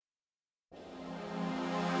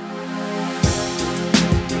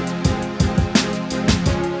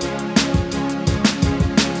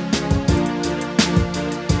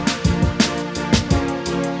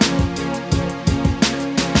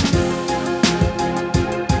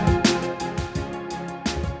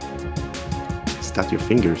that your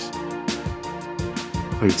fingers?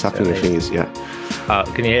 Are you tapping your fingers? Yeah.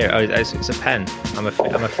 Can you hear it? Oh, it's a pen. I'm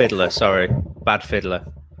a fiddler. Sorry, bad fiddler.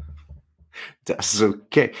 That's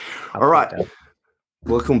okay. All right.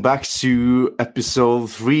 Welcome back to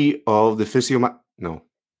episode 3 of the physio. The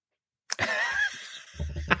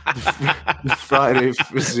Friday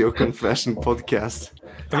Physio Confession podcast.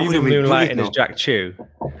 Have you been moonlighting as Jack Chew?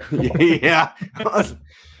 Yeah. That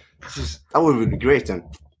would have been great then.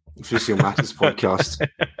 Physio Matters podcast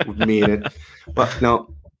with me in it. But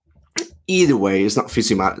no, either way, it's not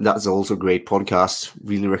Physio Matters. That's also a great podcast.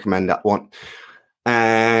 Really recommend that one.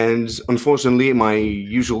 And unfortunately, my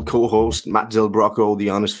usual co-host, Matt Del Brocco,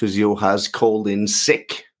 the Honest Physio, has called in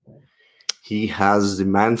sick. He has the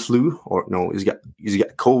man flu, or no, he's got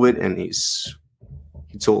COVID, and he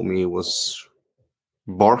told me he was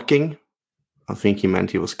barking. I think he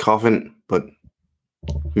meant he was coughing, but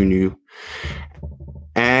who knew?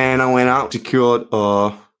 And I went out, secured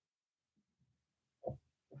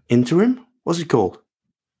interim. What's it called?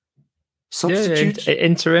 Substitute? Yeah,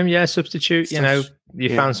 interim, substitute.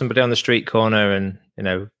 You found somebody on the street corner, and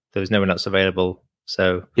there was no one else available.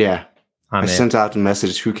 So yeah, I sent out a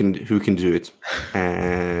message who can do it,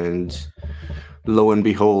 and lo and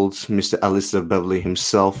behold, Mr. Alistair Beverley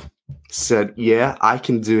himself said, "Yeah, I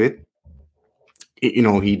can do it."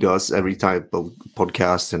 He does every type of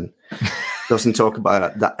podcast and doesn't talk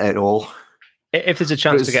about that at all. If there's a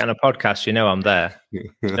chance to get on a podcast, I'm there.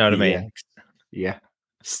 You know what I mean? Yeah.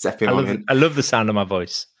 Stepping on it. I love the sound of my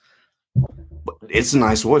voice. But it's a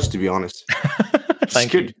nice voice, to be honest.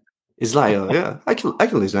 Thank you. It's like, I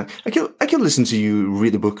can listen. I can listen to you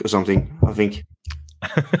read a book or something, I think.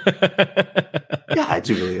 Yeah, I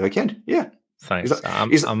do believe I can. Yeah. Thanks.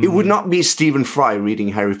 It would not be Stephen Fry reading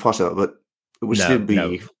Harry Potter, but it would still be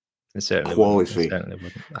quality. It certainly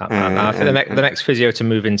wouldn't. I think the next physio to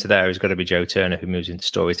move into there is got to be Joe Turner, who moves into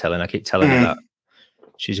storytelling. I keep telling her that.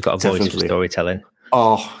 She's got a voice for storytelling.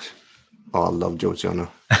 Oh, I love Joe Turner.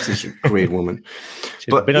 She's a great woman.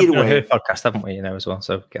 But been on her podcast, haven't we? As well.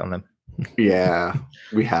 So get on them. Yeah,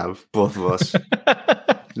 we have, both of us.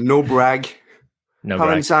 No brag. How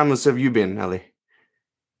many times have you been, Ali?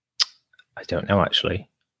 I don't know, actually.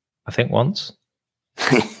 I think once.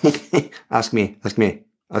 Ask me.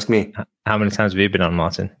 How many times have you been on,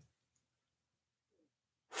 Martin?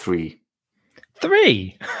 3.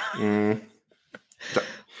 3?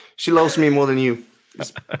 She loves me more than you.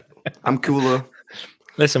 I'm cooler.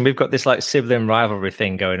 Listen, we've got this sibling rivalry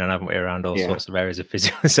thing going on, haven't we, around all sorts of areas of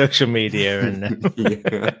social media, and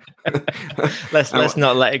let's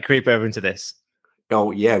not let it creep over into this.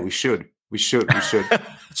 Oh yeah, we should.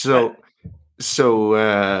 So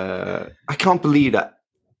I can't believe that.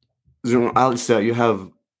 Alistair, you have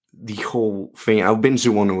the whole thing. I've been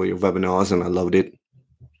to one of your webinars and I loved it.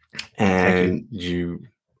 And you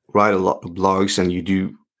write a lot of blogs and you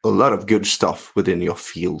do a lot of good stuff within your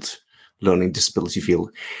field, learning disability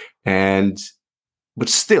field. But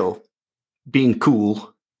still being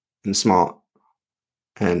cool and smart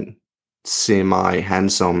and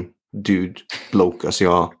semi-handsome bloke as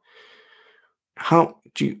you are. How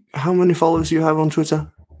many followers you have on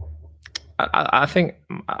Twitter? I think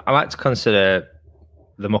I like to consider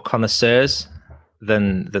the more connoisseurs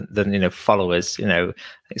than followers.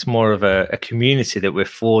 It's more of a community that we're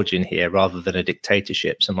forging here rather than a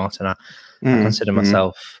dictatorship. So Martin, I consider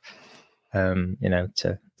myself,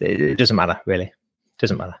 it doesn't matter really. It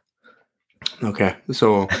doesn't matter. Okay,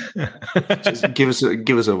 so just give us a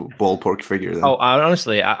ballpark figure then. Oh,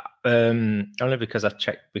 honestly, only because I've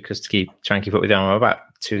checked, to try and keep up with you, I'm about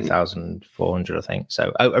 2,400, I think.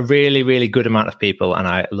 So a really, really good amount of people, and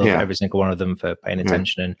I love every single one of them for paying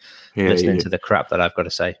attention and listening to the crap that I've got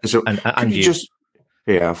to say. So and you just,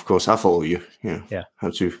 of course, I follow you. Yeah,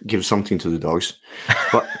 have to give something to the dogs,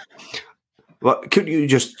 but could you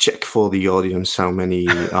just check for the audience how many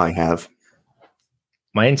I have?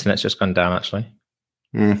 My internet's just gone down, actually.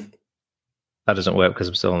 That doesn't work because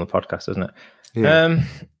I'm still on the podcast, doesn't it? Yeah.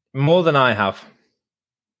 More than I have.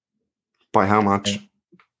 By how much? Do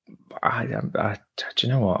you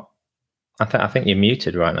know what? I think you're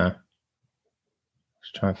muted right now.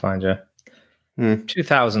 Just try and find you.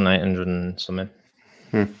 2,800 and something.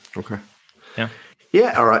 Okay. Yeah.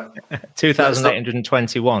 Yeah, all right.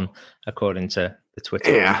 2,821, according to the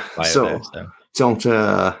Twitter. Yeah, so don't...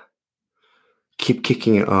 keep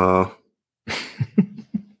kicking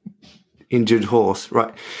injured horse,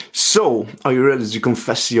 right? So, are you ready to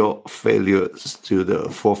confess your failures to the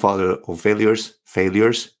forefather of failures?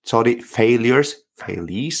 Sorry, failures.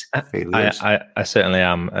 I certainly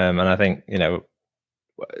am, and I think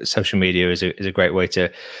social media is a great way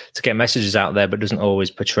to get messages out there, but doesn't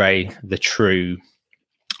always portray the true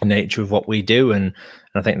nature of what we do. And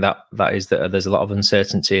I think that is that there's a lot of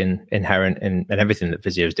uncertainty inherent in everything that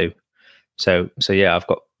physios do. So yeah, I've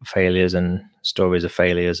got failures and stories of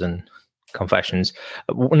failures and confessions.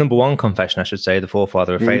 Number one confession, I should say, the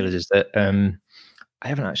forefather of failures, is that I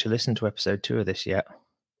haven't actually listened to episode 2 of this yet.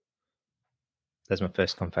 There's my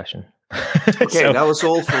first confession. Okay, that was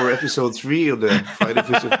all for episode 3 of the Friday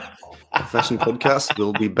Physio Confession podcast.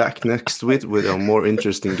 We'll be back next week with a more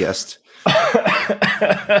interesting guest.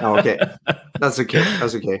 Okay, that's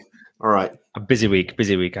okay. All right. A busy week.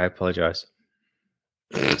 I apologize.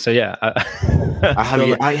 So yeah,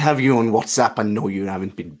 I have you on WhatsApp. I know you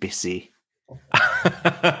haven't been busy.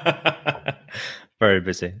 Very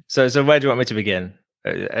busy. So where do you want me to begin?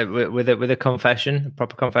 With a confession, a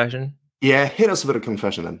proper confession? Yeah, hit us with a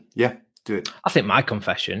confession then. Yeah, do it. I think my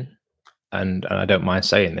confession, and I don't mind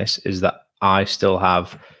saying this, is that I still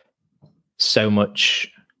have so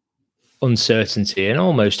much uncertainty and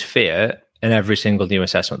almost fear in every single new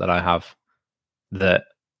assessment that I have. That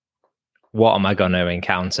what am I going to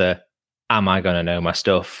encounter? Am I going to know my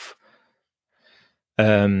stuff?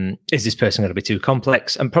 Is this person going to be too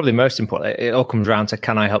complex? And probably most importantly, it all comes around to,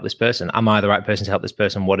 can I help this person? Am I the right person to help this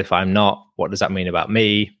person? What if I'm not? What does that mean about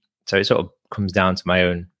me? So it sort of comes down to my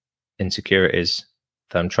own insecurities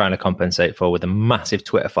that I'm trying to compensate for with a massive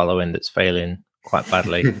Twitter following that's failing quite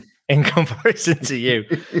badly in comparison to you.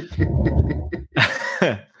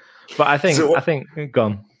 But I think go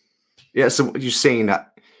on. Yeah, so you're saying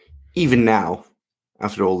that even now,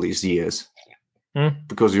 after all these years,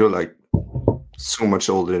 because you're like so much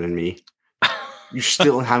older than me, you're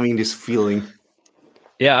still having this feeling.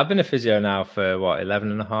 Yeah, I've been a physio now for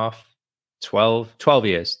 11 and a half, 12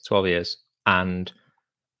 years. And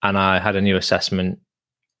I had a new assessment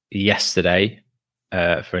yesterday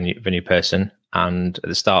for a new person. And at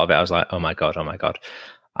the start of it, I was like, oh my God. Am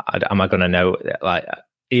I going to know, like,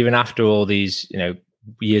 even after all these,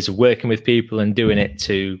 years of working with people and doing it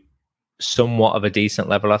to somewhat of a decent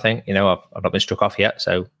level, I think, I've not been struck off yet.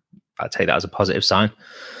 So I take that as a positive sign.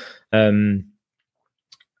 That,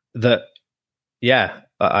 yeah,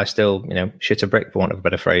 I still, shit a brick, for want of a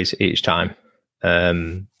better phrase, each time.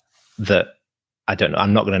 That I don't know.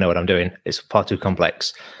 I'm not going to know what I'm doing. It's far too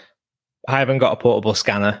complex. I haven't got a portable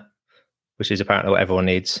scanner, which is apparently what everyone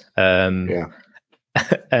needs. Yeah.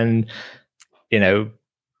 And,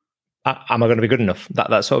 am I going to be good enough?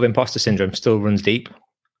 That sort of imposter syndrome still runs deep.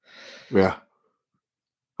 Yeah.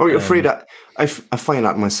 Oh, you're afraid that I find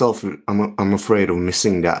out myself. I'm afraid of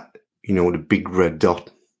missing that. The big red dot.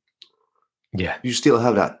 Yeah. You still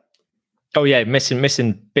have that. Oh yeah,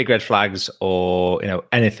 missing big red flags or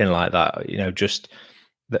anything like that. Just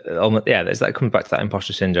there's that comes back to that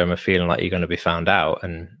imposter syndrome of feeling like you're going to be found out.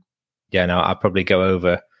 And yeah, no, I'll probably go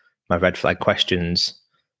over my red flag questions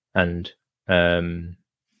and then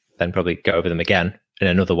probably go over them again in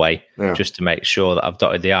another way, just to make sure that I've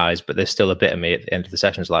dotted the I's. But there's still a bit of me at the end of the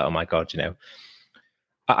session is like, oh my God,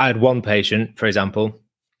 I had one patient, for example,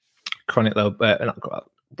 chronic low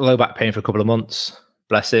back pain for a couple of months.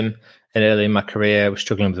 Bless him. And early in my career, I was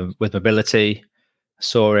struggling with mobility. I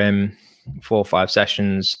saw him 4 or 5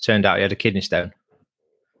 sessions. Turned out he had a kidney stone.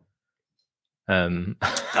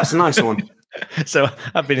 That's a nice one. So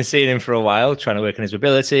I've been seeing him for a while, trying to work on his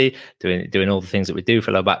mobility, doing all the things that we do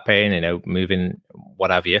for low back pain, moving,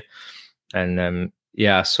 what have you. And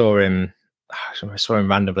I saw him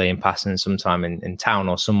randomly in passing sometime in town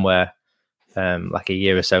or somewhere, like a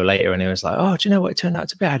year or so later, and he was like, "Oh, do you know what it turned out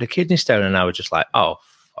to be? I had a kidney stone," and I was just like, "Oh,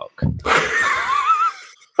 fuck."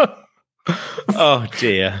 Oh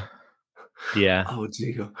dear. Yeah. Oh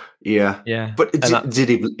dear. Yeah. Yeah. But did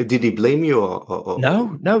he blame you or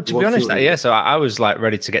No. To be honest, yeah. So I was like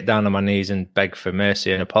ready to get down on my knees and beg for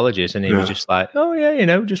mercy and apologies, and he was just like, "Oh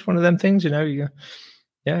yeah, just one of them things, Yeah,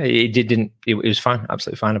 he didn't. He was fine,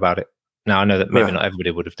 absolutely fine about it. Now I know that maybe not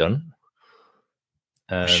everybody would have done.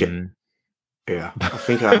 Shit. Yeah, I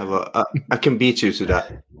think I have I can beat you to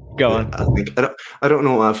that. Go on. I don't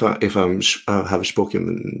know if I have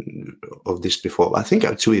spoken of this before, but I think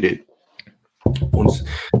I tweeted once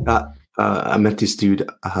that I met this dude.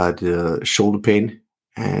 I had shoulder pain,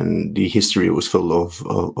 and the history was full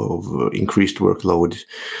of increased workload,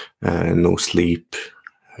 no sleep,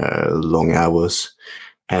 long hours,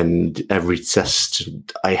 and every test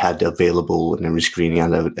I had available and every screening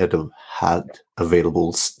I had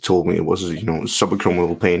available told me it was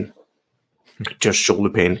subacromial pain, just shoulder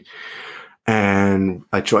pain. And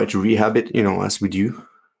I tried to rehab it, as we do,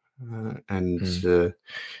 and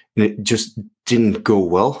it just didn't go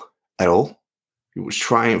well at all. he was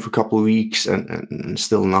trying for a couple of weeks and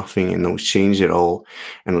still nothing, and no change at all,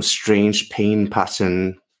 and a strange pain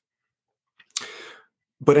pattern.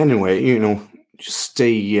 But anyway, just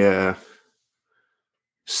stay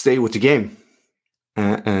with the game.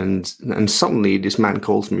 And suddenly this man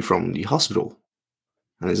calls me from the hospital,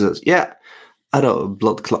 and he says, "Yeah, I had a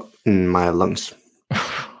blood clot in my lungs."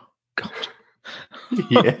 God.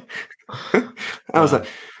 Yeah. I was like,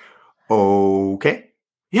 okay.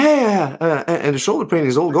 Yeah. And the shoulder pain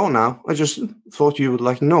is all gone now. I just thought you would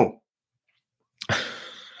like to know.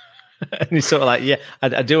 And he's sort of like, yeah,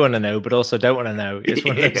 I do want to know, but also don't want to know. It's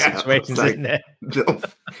one of those situations, like, isn't it? No.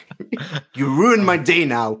 You ruined my day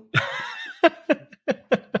now.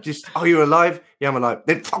 Just, are you alive? Yeah, I'm alive.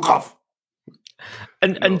 Then fuck off.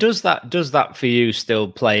 And does that for you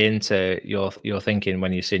still play into your thinking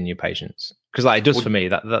when you're seeing your patients? Because like it does for me.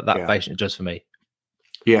 That patient does for me.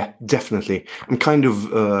 Yeah, definitely. I'm kind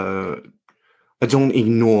of I don't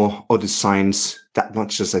ignore other signs that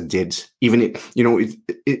much as I did. Even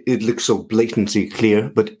it looks so blatantly clear.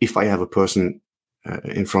 But if I have a person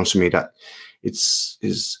in front of me that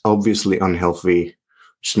is obviously unhealthy,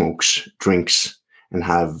 smokes, drinks, and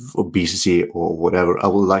have obesity or whatever, I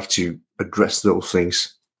would like to address those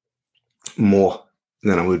things more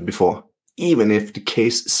than I would before, even if the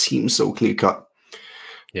case seems so clear cut.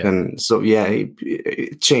 Yeah. And so,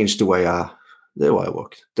 it changed the way I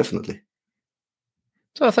work, definitely.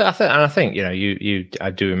 So I think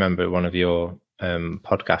I do remember one of your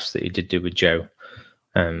podcasts that you did do with Joe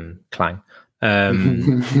Klang,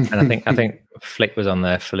 and I think Flick was on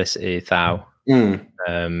there, Felicity Thou,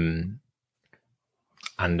 and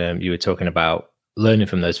you were talking about learning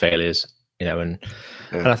from those failures, and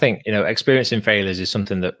I think experiencing failures is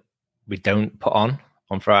something that we don't put on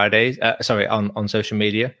Fridays. On social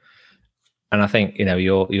media, and I think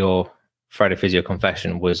your Friday Physio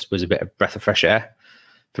Confession was a bit of breath of fresh air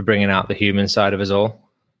for bringing out the human side of us all.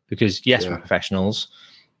 Because yes, we're professionals,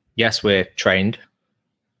 yes, we're trained,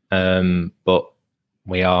 but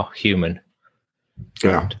we are human,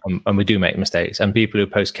 and we do make mistakes. And people who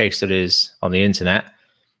post case studies on the internet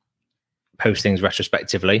post things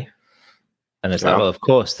retrospectively, and it's like, well, of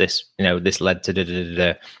course this led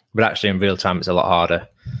to but actually in real time it's a lot harder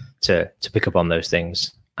to pick up on those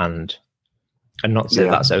things and not say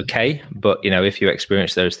that's okay, but if you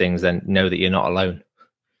experience those things, then know that you're not alone.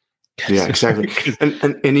 Yeah, exactly.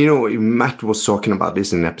 and Matt was talking about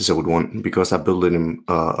this in episode 1 because I built him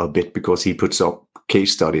a bit, because he puts up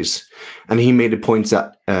case studies, and he made a point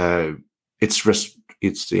that it's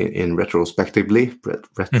in retrospectively,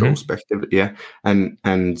 yeah,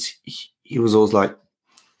 and he was always like,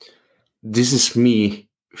 this is me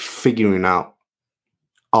figuring out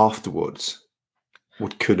afterwards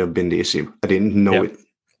what could have been the issue. I didn't know it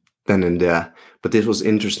then and there, but this was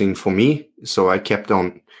interesting for me, so I kept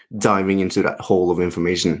on diving into that hole of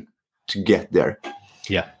information to get there.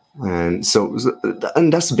 Yeah. And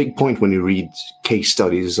and that's a big point when you read case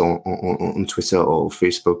studies on Twitter or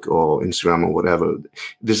Facebook or Instagram or whatever.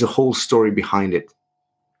 There's a whole story behind it.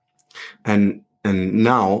 And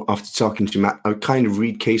now, after talking to Matt, I kind of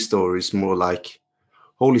read case stories more like,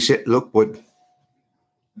 holy shit, look what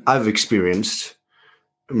I've experienced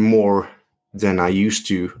more than I used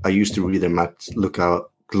to. I used to read them at, look how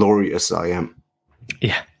glorious I am.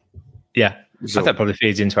 Yeah. Yeah. So, I think that probably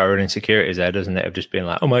feeds into our own insecurities there, doesn't it? Of just being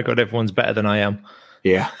like, oh my God, everyone's better than I am.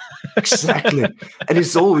 Yeah, exactly. And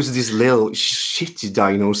it's always this little shitty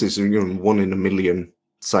diagnosis, 1 in a million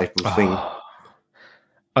type of thing.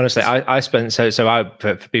 Honestly, I spent, so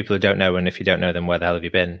for people who don't know, and if you don't know, then where the hell have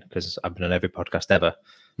you been? Because I've been on every podcast ever.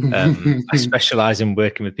 I specialize in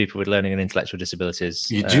working with people with learning and intellectual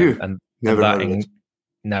disabilities. You do? And never heard of it.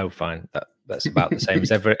 No, fine. That's about the same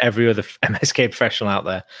as every other MSK professional out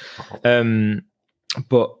there.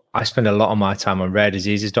 But I spend a lot of my time on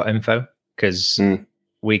rarediseases.info because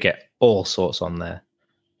we get all sorts on there,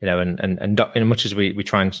 and much as we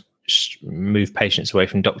try and move patients away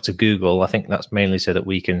from Dr. Google, I think that's mainly so that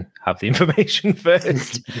we can have the information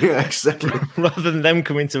first. Yeah, exactly. Rather than them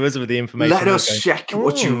coming to us with the information. Let us check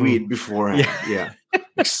what you read beforehand. Yeah,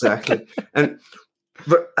 exactly.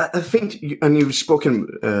 But I think, and you've spoken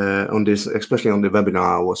on this, especially on the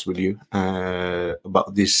webinar I was with you,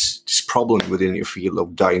 about this problem within your field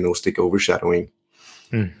of diagnostic overshadowing,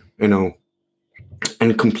 and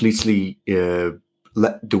completely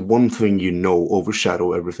let the one thing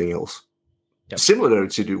overshadow everything else. Yep. Similar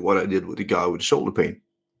to what I did with the guy with shoulder pain.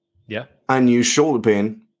 Yeah. I knew shoulder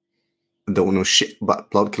pain, don't know shit about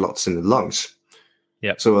blood clots in the lungs.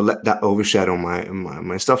 Yeah. So I let that overshadow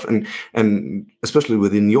my stuff, and especially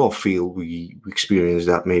within your field, we experience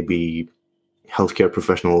that maybe healthcare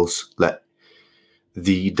professionals let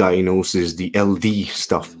the diagnosis, the LD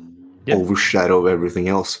stuff, overshadow everything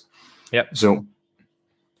else. Yep. So,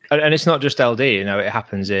 and it's not just LD. You know, it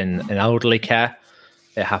happens in elderly care.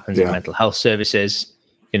 It happens in mental health services.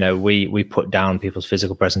 You know, we put down people's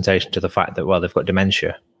physical presentation to the fact that, well, they've got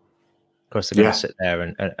dementia. Of course, they're going to sit there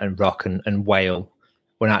and rock and wail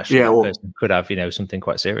when actually that person could have, you know, something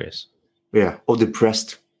quite serious. Yeah, or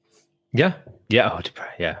depressed. Yeah. Oh,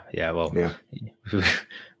 depressed. Yeah. Well,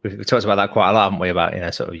 we've talked about that quite a lot, haven't we? About, you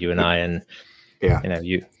know, sort of you and I, and you know,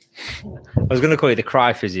 you. I was going to call you the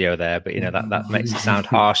cry physio there, but you know that makes it sound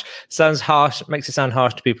harsh. Makes it sound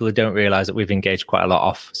harsh to people who don't realise that we've engaged quite a lot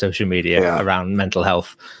off social media around mental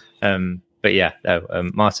health. But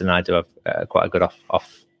Martin and I do have quite a good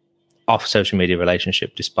off social media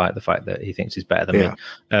relationship, despite the fact that he thinks he's better than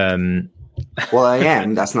me. Well, I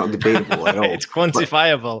am. That's not debatable at all. It's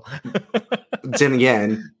quantifiable. But then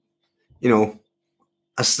again, you know,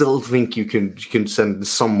 I still think you can send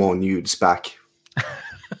some more nudes back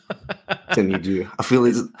than you do. I feel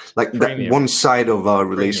it's like that one side of our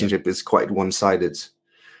relationship is quite one-sided.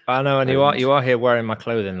 I know, and you are here wearing my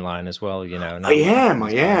clothing line as well. You know, I am.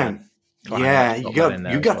 Yeah,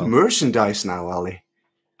 you got merchandise now, Ali.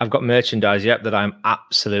 I've got merchandise, that I'm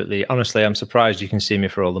absolutely, honestly, I'm surprised you can see me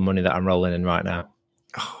for all the money that I'm rolling in right now.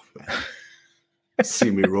 Oh, man. See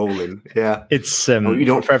me rolling. Yeah. It's, for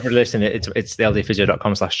everybody listening, it's the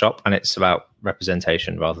ldphysio.com/shop, and it's about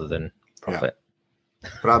representation rather than profit. Yeah.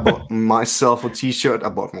 But I bought myself a t-shirt. I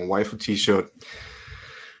bought my wife a t-shirt.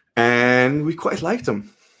 And we quite liked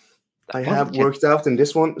them. I have worked out in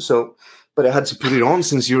this one, but I had to put it on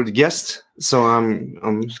since you're the guest. So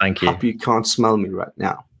I'm happy you can't smell me right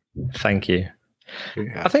now. Thank you.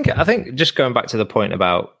 Yeah. I think just going back to the point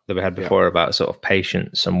that we had before about sort of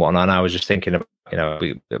patience and whatnot, and I was just thinking about, you know,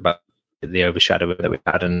 about the overshadowing that we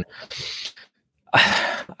had, and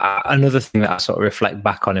another thing that I sort of reflect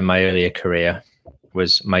back on in my earlier career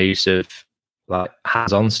was my use of like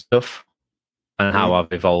hands-on stuff and how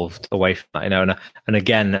I've evolved away from that, you know. And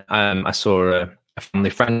again, I saw a family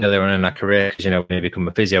friend earlier on in our career, because, you know, when you become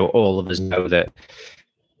a physio, all of us know that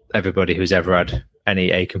everybody who's ever had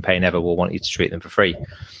any ache and pain ever will want you to treat them for free.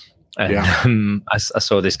 And I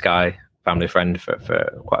saw this guy, family friend,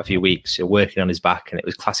 for quite a few weeks, working on his back, and it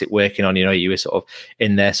was classic working on, you know, you were sort of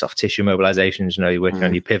in there, soft tissue mobilizations, you know, you're working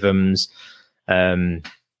on your PIVMs,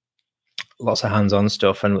 lots of hands-on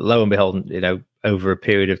stuff. And lo and behold, you know, over a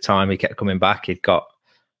period of time, he kept coming back. He'd got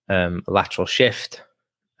a lateral shift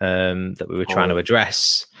that we were trying to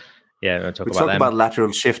address. Yeah, we'll talk about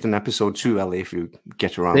lateral shift in episode 2, Ellie, if you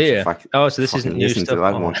get around. Yeah. So this isn't new stuff. To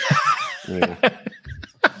that one. Yeah.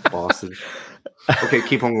 Bastard. Okay,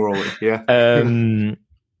 keep on rolling. Yeah. And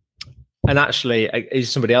actually, he's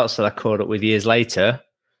somebody else that I caught up with years later,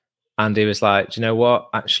 and he was like, "Do you know what?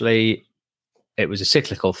 Actually, it was a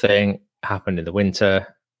cyclical thing. Happened in the winter,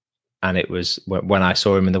 and it was when I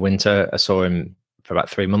saw him in the winter. I saw him for about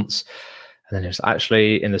 3 months, and then it was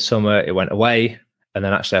actually in the summer. It went away." And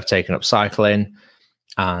then actually I've taken up cycling,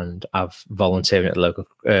 and I've volunteered at the local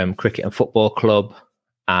cricket and football club.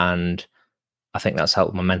 And I think that's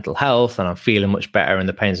helped my mental health, and I'm feeling much better, and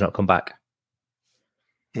the pain's not come back.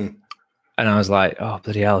 And I was like, oh,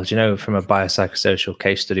 bloody hell. Do you know, from a biopsychosocial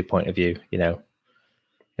case study point of view, you know,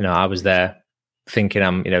 I was there thinking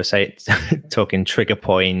I'm, you know, talking trigger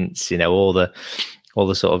points, you know, all the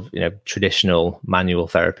sort of, you know, traditional manual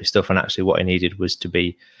therapy stuff. And actually what I needed was to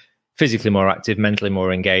be physically more active, mentally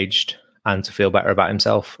more engaged, and to feel better about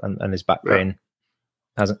himself, and his back pain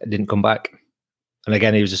didn't come back. And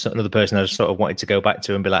again, he was just another person I just sort of wanted to go back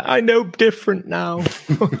to and be like, I know different now.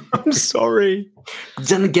 I'm sorry.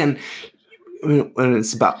 Then again, when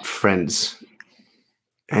it's about friends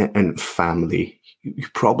and family, you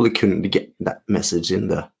probably couldn't get that message in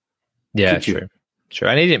there. Yeah, true.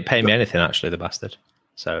 And he didn't pay me anything, actually, the bastard.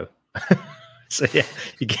 So, yeah,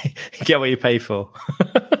 you get what you pay for.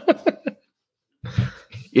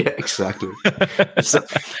 Yeah, exactly. So,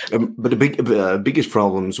 but the biggest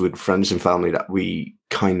problems with friends and family that we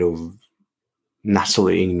kind of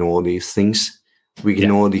naturally ignore these things. We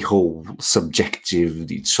ignore the whole subjective,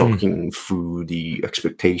 the talking through the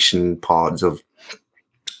expectation parts of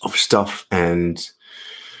stuff, and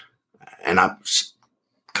I've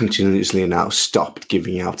continuously now stopped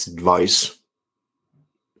giving out advice,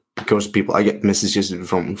 because I get messages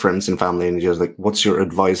from friends and family, and they're just like, "What's your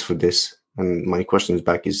advice for this?" And my questions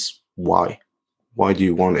back is, why? Why do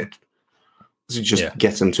you want it? So just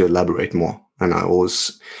get them to elaborate more. And I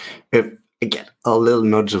always, if I get a little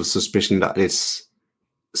nudge of suspicion that it's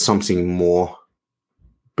something more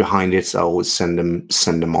behind it, I always send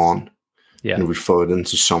them on and refer them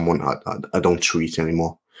to someone I don't treat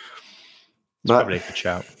anymore. But probably a good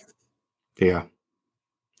shout. yeah,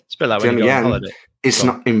 It's a bit like when then you go on again, holiday. it's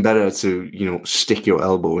nothing better to stick your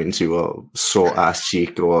elbow into a sore ass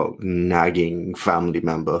cheek or a nagging family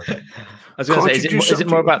member. I was going to say, is it more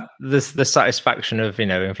something? about the satisfaction of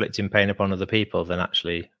inflicting pain upon other people than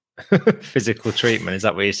actually physical treatment? Is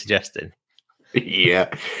that what you're suggesting? Yeah,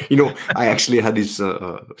 I actually had this.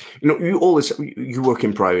 You work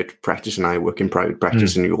in private practice, and I work in private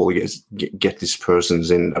practice, and you always get these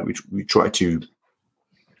persons in that we try to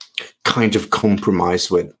kind of compromise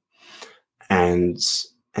with, and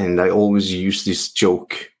I always use this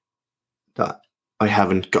joke that I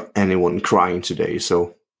haven't got anyone crying today,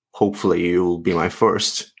 so hopefully you will be my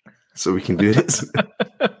first, so we can do this.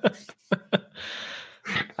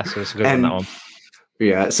 That's a good one, that one.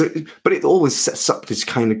 Yeah, but it always sets up this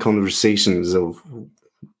kind of conversations of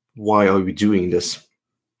why are we doing this?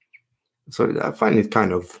 So I find it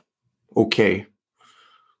kind of okay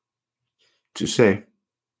to say.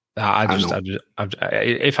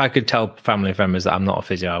 If I could tell family members that I'm not a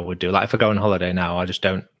physio, I would do. Like if I go on holiday now, I just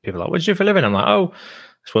don't. People are like, what do you do for a living? I'm like, oh, I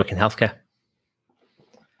just work in healthcare.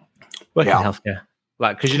 In healthcare.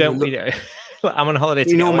 Like, because you don't, I'm on holiday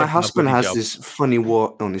to my husband has this funny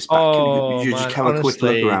wart on his back. Oh, you just have a quick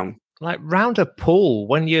look around. Like round a pool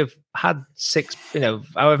when you've had 6,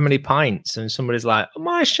 however many pints, and somebody's like,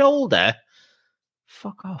 my shoulder.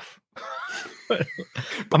 Fuck off.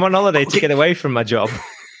 I'm on holiday to get away from my job.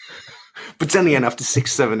 But then again, after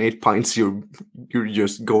 6, 7, 8 pints, you're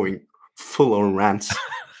just going full on rants.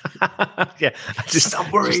 Yeah,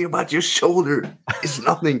 stop worrying about your shoulder. It's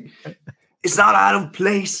nothing. It's not out of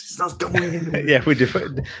place. It's not going anywhere. Yeah, we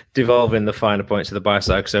devolving the finer points of the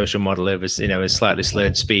biopsychosocial model over, a slightly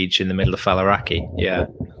slurred speech in the middle of Falaraki. Yeah.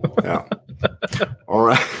 Yeah. All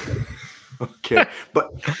right. Okay. But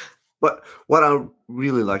what I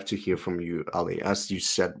really like to hear from you, Ali, as you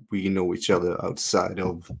said, we know each other outside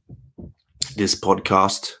of this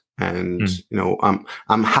podcast, and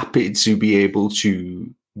I'm happy to be able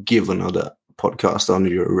to give another podcast under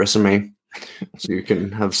your resume. So you can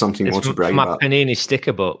have something more to brag about. My Panini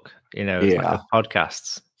sticker book, it's like the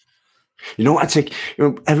podcasts. I take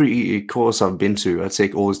every course I've been to,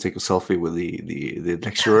 always take a selfie with the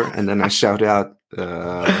lecturer, and then I shout out,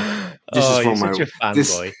 "This is for my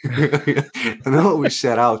fanboy." And I always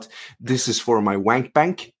shout out, "This is for my wank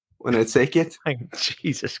bank." When I take it,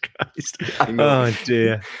 Jesus Christ! I know. Oh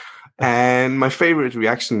dear. And my favorite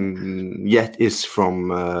reaction yet is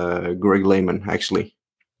from Greg Lehman, actually.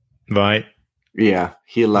 Right. Yeah,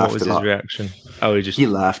 he laughed. What was his reaction? Oh, he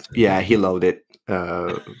laughed. Yeah, he loved it.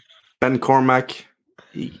 Ben Cormack,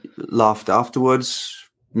 he laughed afterwards.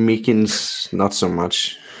 Meekins, not so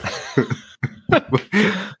much.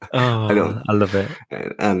 I love it.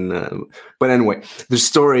 But anyway, the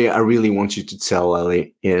story I really want you to tell,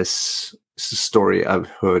 Ali, is a story I've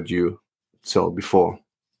heard you tell before.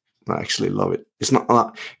 I actually love it. It's not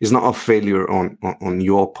a failure on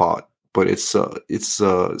your part, but it's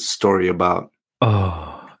a story about.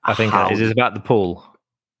 I think is it about the pool?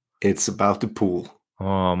 It's about the pool.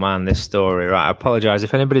 Oh man, this story. Right, I apologize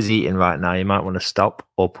if anybody's eating right now. You might want to stop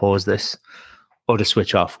or pause this, or to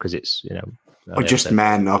switch off because it's or just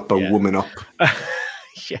man up or woman up.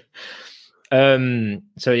 Yeah.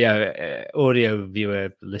 So yeah, audio viewer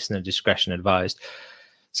listener discretion advised.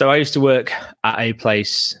 So I used to work at a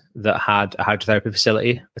place that had a hydrotherapy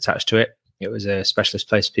facility attached to it. It was a specialist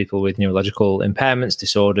place for people with neurological impairments,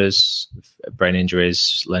 disorders, brain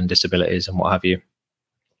injuries, learning disabilities, and what have you.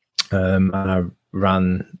 And I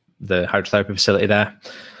ran the hydrotherapy facility there.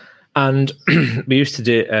 And we used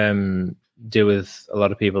to deal with a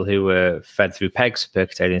lot of people who were fed through PEGs,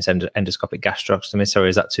 percutaneous endoscopic gastrostomy. Sorry,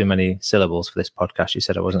 is that too many syllables for this podcast? You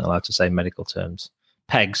said I wasn't allowed to say medical terms.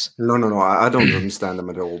 PEGs. No. I don't understand them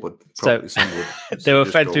at all, but probably some would. They were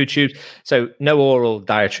fed through tubes. So no oral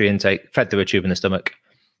dietary intake, fed through a tube in the stomach,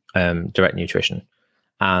 direct nutrition.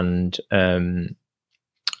 And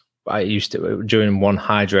I used to, during one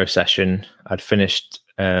hydro session, I'd finished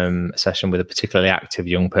a session with a particularly active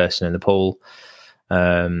young person in the pool.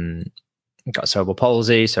 Got cerebral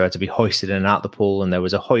palsy, so I had to be hoisted in and out the pool. And there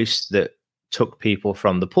was a hoist that took people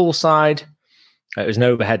from the pool side. It was an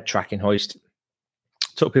overhead tracking hoist.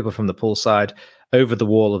 Took people from the pool side over the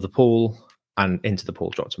wall of the pool and into the pool,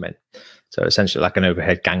 dropped them in. So essentially like an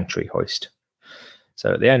overhead gantry hoist.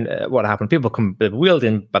 So at the end, what happened, people come wheeled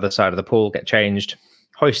in by the side of the pool, get changed,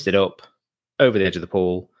 hoisted up over the edge of the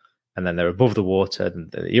pool, and then they're above the water.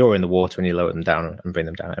 And you're in the water and you lower them down and bring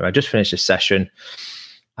them down. Anyway, I just finished this session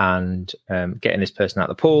and getting this person out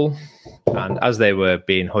of the pool. And as they were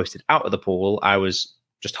being hoisted out of the pool, I was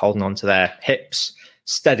just holding on to their hips,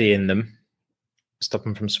 steadying them, stop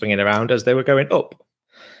them from swinging around as they were going up.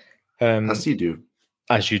 As you do.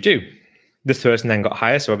 As you do. This person then got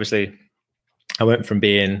higher. So obviously I went from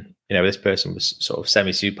being, this person was sort of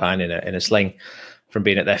semi-supine in a sling, from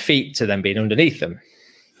being at their feet to then being underneath them.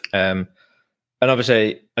 And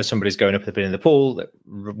obviously, as somebody's going up at the beginning of the pool, the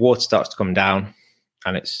water starts to come down,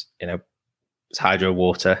 and it's hydro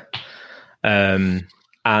water. And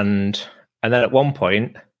then at one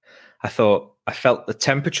point, I felt the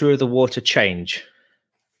temperature of the water change,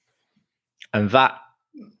 and that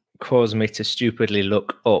caused me to stupidly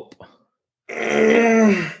look up.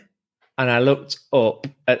 And I looked up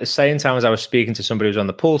at the same time as I was speaking to somebody who was on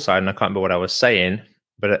the pool side, and I can't remember what I was saying,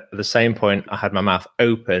 but at the same point, I had my mouth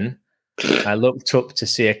open. I looked up to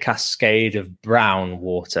see a cascade of brown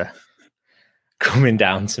water coming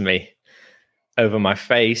down to me over my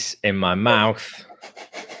face, in my mouth,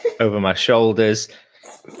 over my shoulders.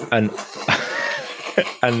 And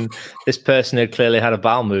and this person had clearly had a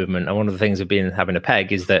bowel movement. And one of the things of having a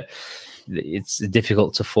PEG is that it's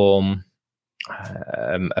difficult to form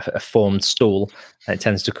a formed stool, and it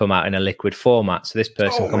tends to come out in a liquid format. So this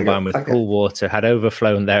person, combined with pool water, had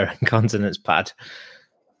overflown their incontinence pad,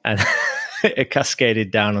 and it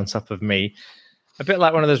cascaded down on top of me, a bit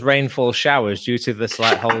like one of those rainfall showers due to the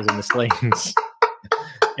slight holes in the slings,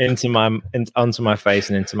 onto my face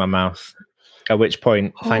and into my mouth. At which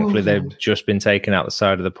point, thankfully, they've just been taken out the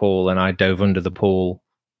side of the pool, and I dove under the pool,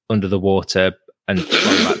 under the water, and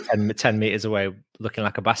about 10 meters away, looking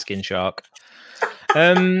like a basking shark.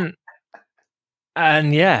 And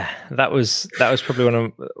yeah, that was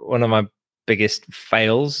probably one of my biggest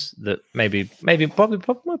fails. That probably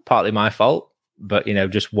partly my fault, but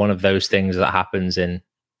just one of those things that happens in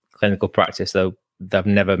clinical practice. Though I've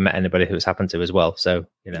never met anybody who it's happened to as well. So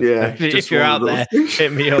if you're out there,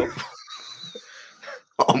 hit me up.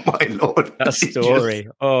 Oh my Lord! That story.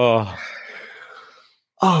 Oh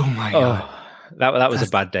my God! That was a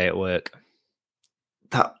bad day at work.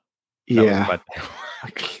 That was a bad day.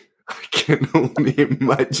 I can only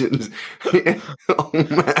imagine. Oh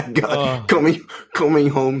my God! Coming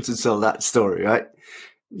home to tell that story, right?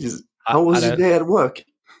 How was your day at work?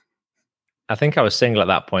 I think I was single at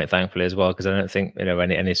that point, thankfully, as well, because I don't think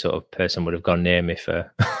any sort of person would have gone near me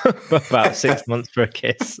for about 6 months for a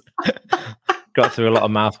kiss. Got through a lot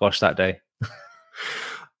of mouthwash that day.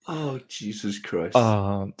 Oh, Jesus Christ!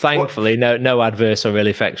 Oh, thankfully, no adverse or ill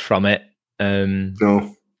effects from it.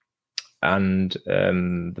 No. And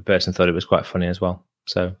the person thought it was quite funny as well.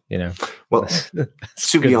 So well,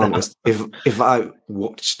 to be honest, if I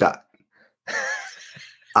watched that,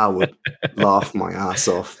 I would laugh my ass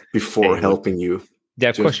off before helping you. Yeah,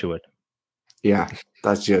 of course you would. Yeah,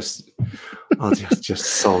 that's just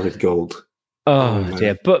solid gold. Oh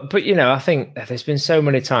dear, but I think there's been so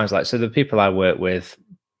many times, so the people I work with,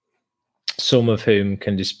 some of whom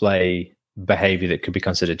can display behaviour that could be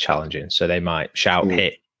considered challenging. So they might shout,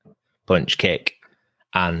 hit, punch, kick,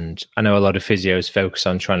 and I know a lot of physios focus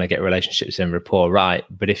on trying to get relationships and rapport right.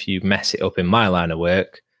 But if you mess it up in my line of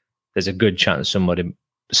work, there's a good chance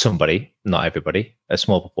somebody, not everybody, a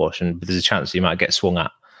small proportion, but there's a chance you might get swung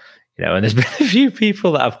at. And there's been a few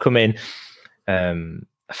people that have come in.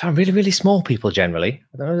 I found really, really small people generally.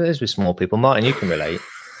 I don't know what it is with small people. Martin, you can relate.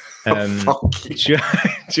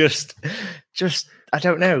 Just, I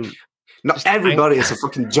don't know. Not everybody is a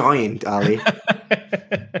fucking giant, Ali.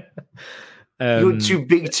 You're too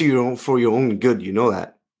big for your own good. You know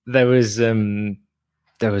that. There was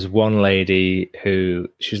one lady who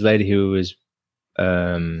was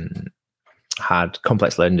had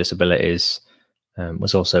complex learning disabilities,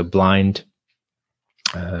 was also blind,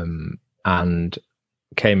 and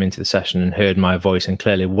came into the session and heard my voice and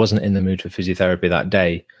clearly wasn't in the mood for physiotherapy that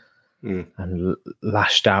day, and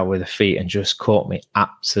lashed out with her feet and just caught me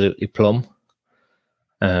absolutely plumb.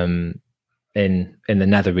 In the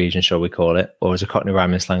nether region, shall we call it, or as a Cockney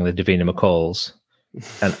rhyming slang, the Davina McCalls,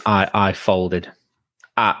 and I folded,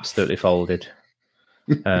 absolutely folded.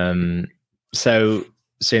 So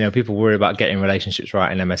people worry about getting relationships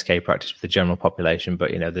right in MSK practice with the general population,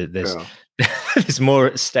 but there's more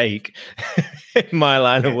at stake in my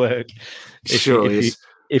line of work.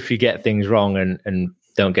 If you get things wrong, and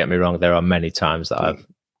don't get me wrong, there are many times that I've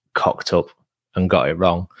cocked up and got it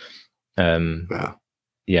wrong. And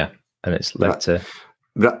it's led to.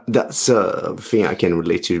 That's a thing I can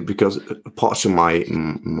relate to, because parts of my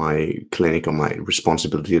clinic or my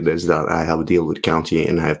responsibility is that I have a deal with the county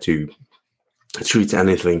and I have to treat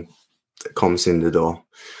anything that comes in the door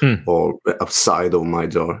or outside of my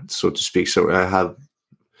door, so to speak. So I have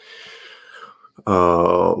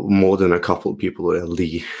more than a couple of people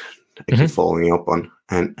that I keep following up on,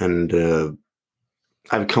 and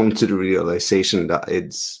I've come to the realization that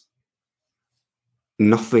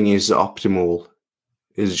nothing is optimal.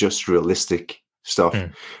 It's just realistic stuff.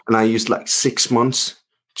 And I used like 6 months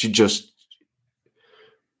to just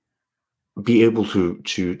be able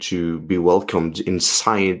to be welcomed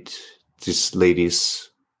inside this lady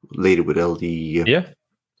with LD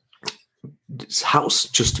this house,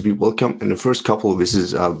 just to be welcome. And the first couple of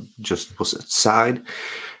visits I just was outside,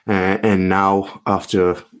 and now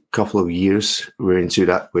after a couple of years we're into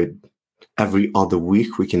that with every other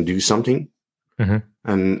week we can do something,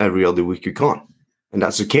 and every other week you can't, and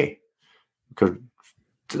that's okay, because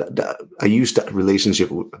I use that relationship,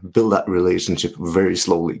 build that relationship very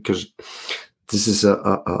slowly, because this is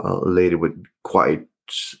a lady with quite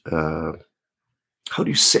how do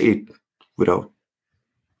you say it without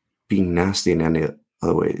being nasty in any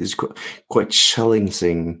other way? It's quite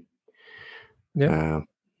challenging.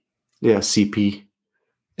 CP.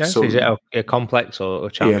 So is it a complex or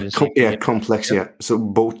challenging? Complex. Yeah. So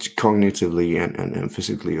both cognitively and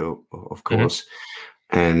physically, of course.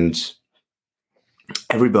 And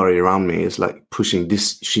everybody around me is like pushing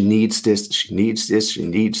this. She needs this. She needs this. She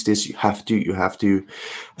needs this. You have to.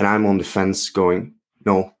 And I'm on the fence going,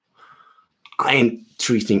 no, I ain't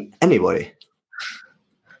treating anybody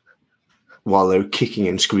while they're kicking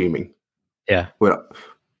and screaming. Yeah. Well,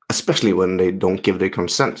 especially when they don't give their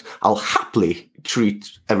consent. I'll happily treat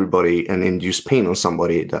everybody and induce pain on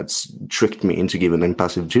somebody that's tricked me into giving them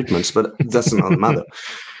passive treatments, but that's another matter.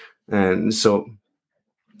 And so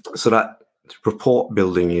that rapport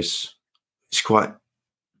building is quite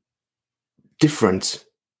different.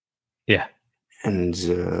 Yeah. And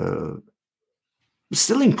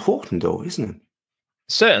still important though, isn't it?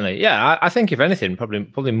 Certainly, yeah. I think if anything,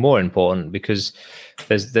 probably more important, because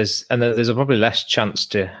there's probably less chance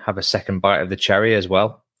to have a second bite of the cherry as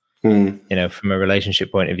well. You know, from a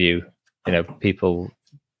relationship point of view, you know,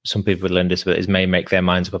 some people with learning disabilities may make their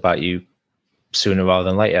minds up about you sooner rather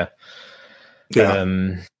than later. Yeah.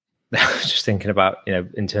 Just thinking about, you know,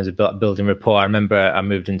 in terms of building rapport. I remember I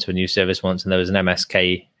moved into a new service once, and there was an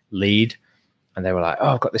MSK lead, and they were like, "Oh,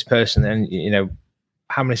 I've got this person, and you know,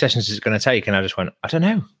 how many sessions is it going to take?" And I just went, "I don't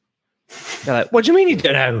know." They're like, "What do you mean you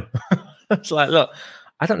don't know?" It's like, look,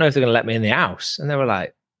 I don't know if they're going to let me in the house. And they were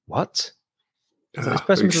like, "What?" So this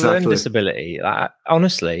person with a learning disability,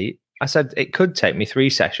 honestly, I said it could take me 3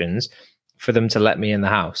 sessions for them to let me in the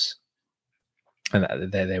house.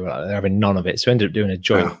 And they were like, they're having none of it. So I ended up doing a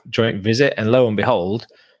joint visit. And lo and behold,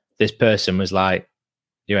 this person was like,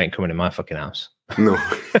 "You ain't coming in my fucking house." No.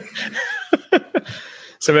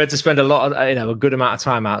 So we had to spend a good amount of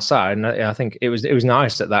time outside, and I think it was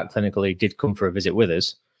nice that clinical lead did come for a visit with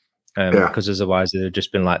us, because otherwise they'd have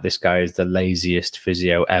just been like, "This guy is the laziest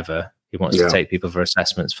physio ever. He wants to take people for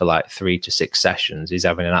assessments for like 3 to 6 sessions. He's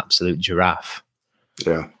having an absolute giraffe."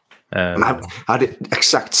 Yeah, and I had the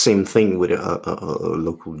exact same thing with a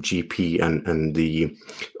local GP and the.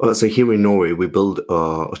 So here in Norway, we build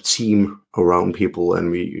a team around people,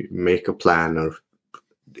 and we make a plan or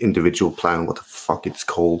individual plan, what the fuck it's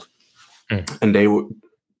called. And they were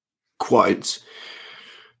quite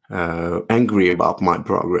angry about my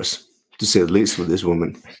progress, to say the least, with this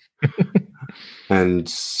woman. And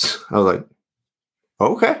I was like,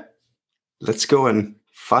 okay, let's go and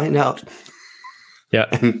find out. Yeah.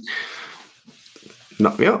 And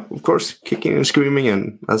of course, kicking and screaming.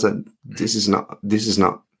 And I said, this is not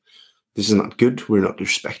good. We're not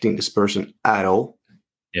respecting this person at all.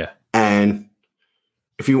 Yeah. And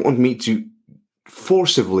if you want me to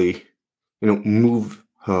forcibly, move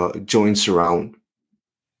her joints around,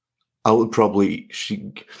 I would probably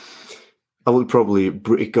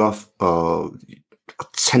break off a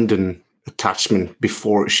tendon attachment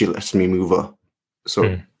before she lets me move her.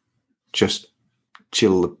 So just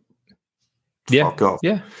chill the fuck off.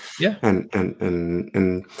 Yeah.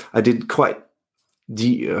 And I did quite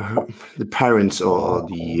the parents, or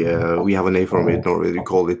the we have a name for it, not really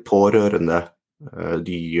call it pårørende, and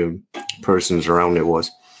the persons around it was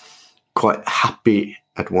quite happy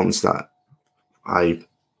at once that I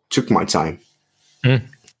took my time and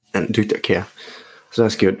took that care. So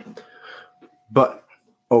that's good. But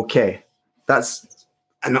okay, that's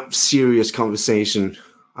enough serious conversation,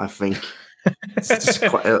 I think. It's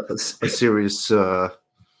quite a serious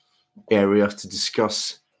area to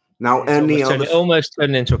discuss. Now, almost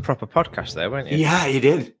turned into a proper podcast there, weren't you? Yeah, you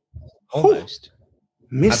did. Almost.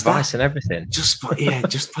 Missed advice that. And everything. Just by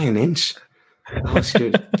an inch. That was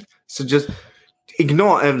good. So just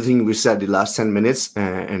ignore everything we said the last 10 minutes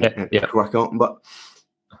and crack on. But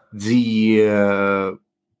the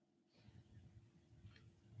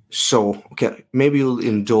So, okay, maybe you'll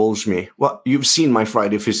indulge me. Well, you've seen my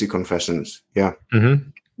Friday Physio Confessions, yeah?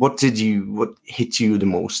 Mm-hmm. What hit you the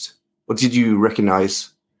most? What did you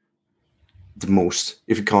recognize the most,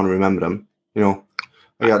 if you can't remember them? You know,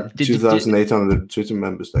 I got 2,800 Twitter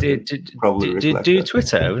members that can probably recollect do that.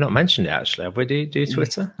 Twitter. We've not mentioned it, actually. Have we? Do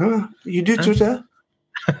Twitter? You do Twitter?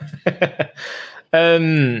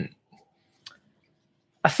 I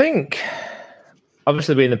think,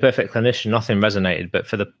 obviously, being the perfect clinician, nothing resonated. But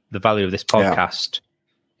for the value of this podcast,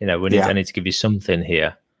 I need to give you something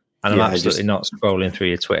here. And I'm absolutely not scrolling through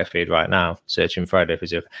your Twitter feed right now, searching Friday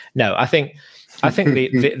Physio. No, I think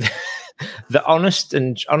the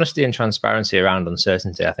honesty and transparency around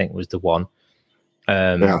uncertainty, I think, was the one.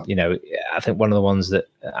 I think one of the ones that,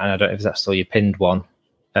 and I don't know if that's still your pinned one,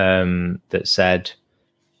 that said,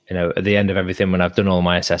 at the end of everything, when I've done all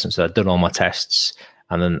my assessments, so I've done all my tests,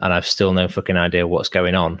 and I've still no fucking idea what's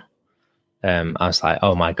going on. I was like,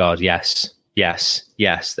 oh my God, yes. I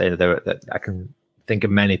can think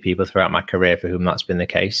of many people throughout my career for whom that's been the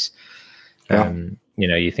case. You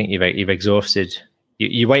think you've exhausted.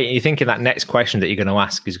 You wait. You're thinking that next question that you're going to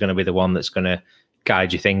ask is going to be the one that's going to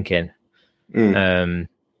guide your thinking. And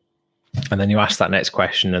then you ask that next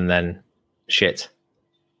question, and then shit,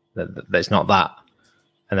 that's not that.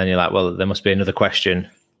 And then you're like, well, there must be another question,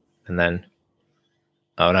 and then,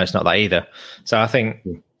 oh no, it's not that either. So I think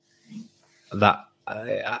that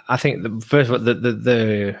the first one,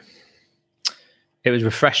 it was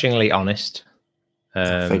refreshingly honest.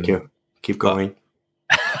 Thank you. Keep going.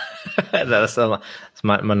 That's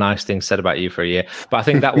my nice thing said about you for a year. But I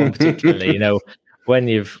think that one particularly, when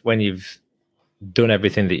you've done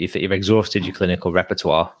everything that you've exhausted your clinical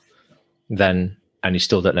repertoire, then, and you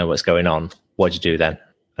still don't know what's going on, what do you do then?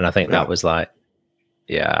 And I think that was like,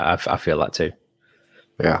 I feel that too.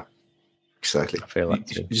 Yeah, exactly. I feel that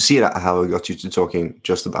too. You see that how I got you to talking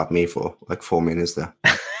just about me for like 4 minutes there.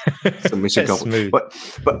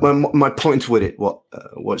 But my point with it, what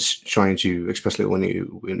was trying to, especially when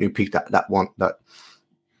you pick that one, that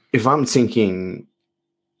if I'm thinking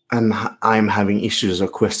and I'm having issues or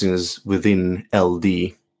questions within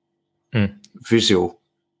LD physio,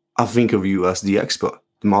 I think of you as the expert,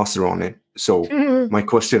 the master on it. So my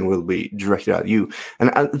question will be directed at you.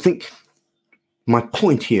 And I think my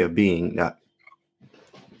point here being that,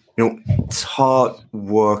 it's hard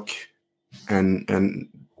work and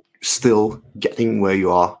still getting where you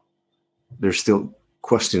are. There's still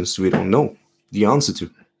questions we don't know the answer to.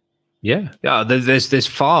 Yeah. There's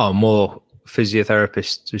far more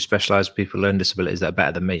physiotherapists who specialize in people with learning disabilities that are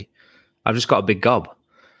better than me. I've just got a big gob,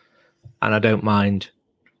 and I don't mind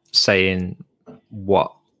saying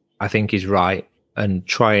what I think is right and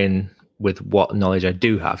trying with what knowledge I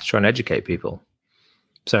do have to try and educate people.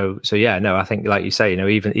 So I think, like you say,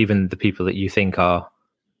 even the people that you think are,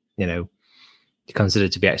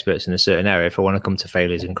 considered to be experts in a certain area, if I want to come to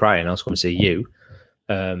failures and crying, I'll come see you.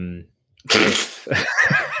 I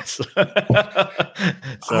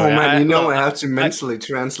have to mentally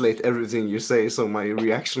translate everything you say, so my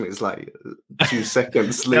reaction is like 2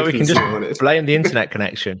 seconds later. We can just blame the internet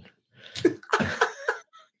connection.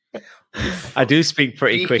 I do speak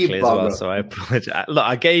pretty quickly as well, so I apologize. Look,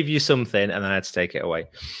 I gave you something and then I had to take it away.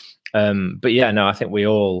 But I think we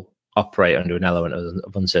all operate under an element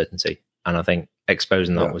of uncertainty, and I think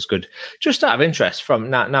exposing that was good. Just out of interest, from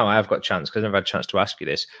now I have got a chance, because I've never had a chance to ask you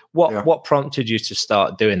this. What prompted you to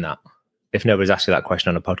start doing that? If nobody's asked you that question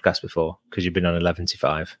on a podcast before, because you've been on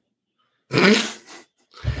 11:5.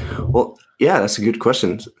 Well, yeah, that's a good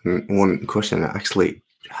question. One question I actually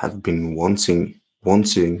have been wanting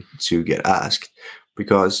to get asked,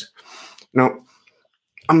 because I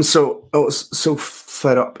was so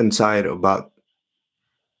fed up and tired about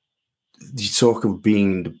the talk of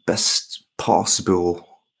being the best possible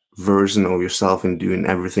version of yourself and doing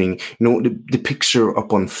everything. The picture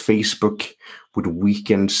up on Facebook with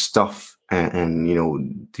weekend stuff and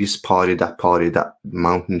this party, that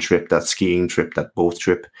mountain trip, that skiing trip, that boat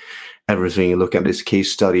trip, everything. Look at this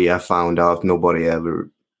case study. I found out nobody ever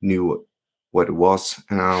knew what it was,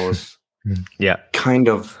 and I was kind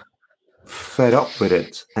of fed up with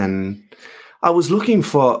it. And I was looking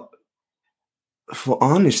for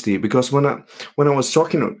honesty, because when I was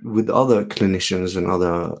talking with other clinicians and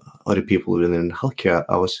other people within healthcare,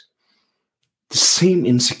 the same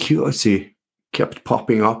insecurity kept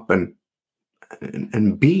popping up and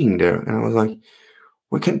being there, and I was like,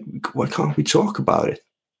 why can't we talk about it?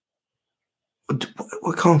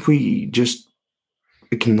 Why can't we just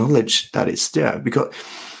acknowledge that it's there? Because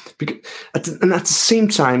at the same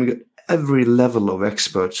time, every level of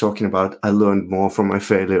expert talking about, I learned more from my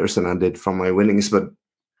failures than I did from my winnings,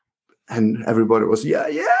 and everybody was,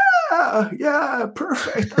 yeah,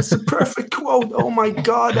 perfect. That's a perfect quote. Oh my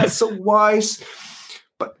God, that's so wise.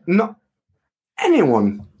 But not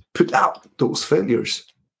anyone put out those failures.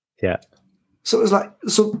 Yeah. So it's like,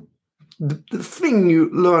 so the thing you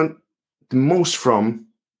learn the most from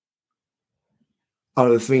are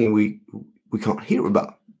the thing we can't hear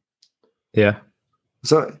about. Yeah.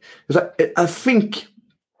 So I think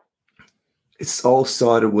it's all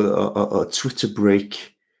started with a Twitter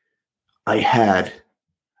break I had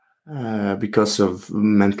because of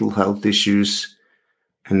mental health issues,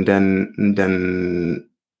 and then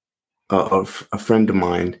a friend of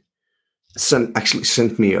mine actually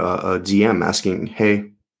sent me a DM asking,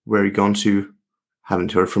 "Hey, where are you gone to?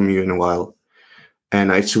 Haven't heard from you in a while."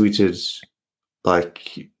 And I tweeted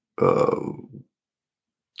like, "I'm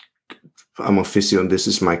a physio, and this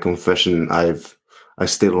is my confession. I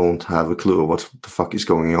still don't have a clue of what the fuck is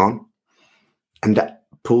going on," and that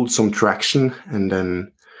pulled some traction. And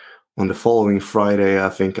then on the following Friday, I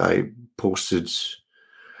think I posted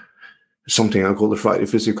something I called the Friday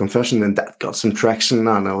Physio Confession, and that got some traction.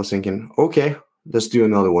 And I was thinking, okay, let's do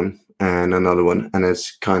another one and another one, and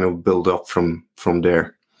it's kind of built up from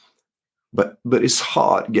there. But it's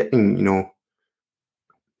hard getting,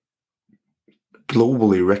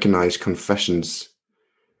 globally recognized confessions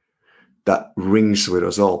that rings with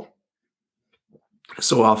us all.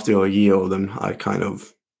 So after a year of them, I kind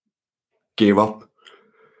of gave up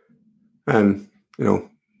and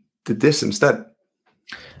did this instead.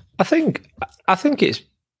 I think it's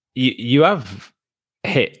you have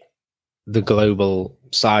hit the global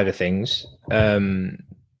side of things,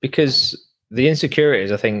 because the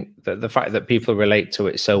insecurities, I think that the fact that people relate to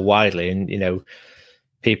it so widely, and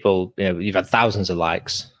people, you've had thousands of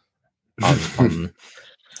likes on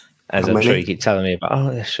as I'm sure you keep telling me about.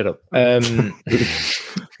 Oh, shut up.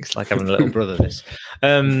 It's like having a little brother, this.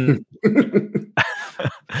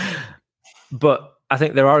 But I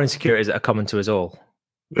think there are insecurities that are common to us all.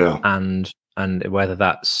 Yeah. And whether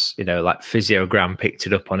that's, like Physiogram picked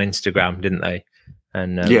it up on Instagram, didn't they?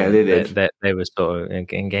 And yeah, they did. They were sort of, and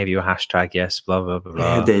gave you a hashtag, yes, blah, blah, blah,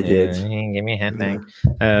 blah. Yeah, they did. Give me a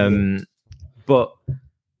hashtag. But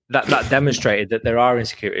that demonstrated that there are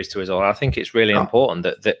insecurities to us all. I think it's really important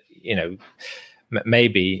that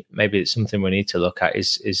maybe it's something we need to look at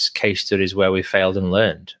is case studies where we failed and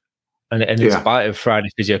learned. And in spite of Friday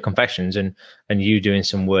Physio Confessions and you doing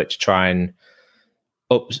some work to try and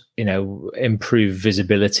improve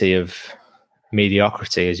visibility of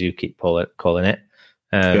mediocrity, as you keep calling it,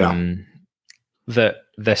 that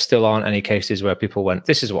there still aren't any cases where people went,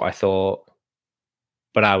 this is what I thought,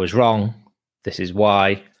 but I was wrong. This is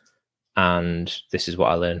why, and this is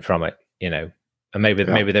what I learned from it. And maybe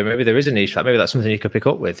there is a niche. Maybe that's something you could pick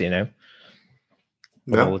up with.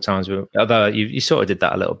 All the times, although you sort of did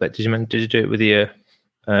that a little bit. Did you do it with your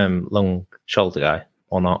long shoulder guy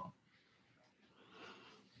or not?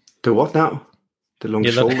 The what now? The long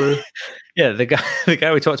shoulder? Yeah, the guy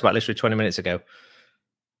we talked about literally 20 minutes ago.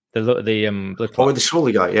 The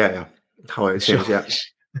shoulder guy. Yeah. How I changed. Yeah.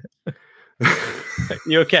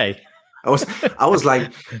 You okay? I was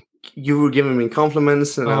like, you were giving me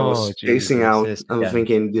compliments, and I was spacing out. I'm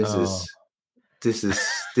thinking, this is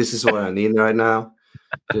what I need right now.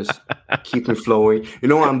 Just keep me flowing.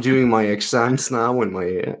 I'm doing my exams now in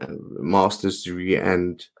my master's degree,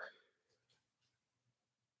 and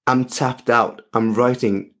I'm tapped out. I'm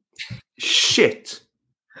writing shit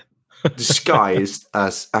disguised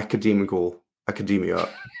as academia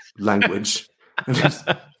language.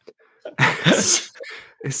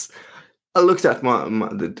 I looked at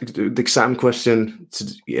the exam question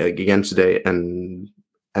again today and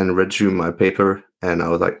read through my paper, and I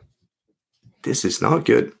was like, this is not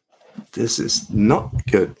good. This is not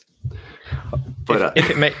good. But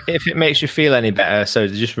if it makes you feel any better, so it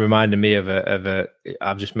just reminded me of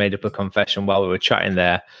I've just made up a confession while we were chatting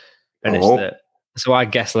there, and it's that. So I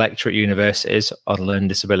guest lecture at universities on learning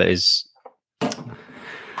disabilities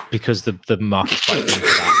because the market's quite big for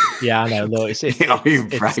that. Yeah, I know. Look, it's you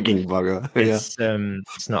bragging bugger. It's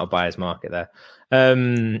not a buyer's market there.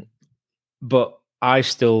 But I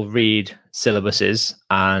still read syllabuses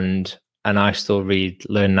and I still read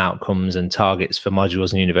learning outcomes and targets for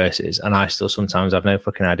modules and universities, and I still sometimes have no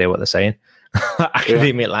fucking idea what they're saying.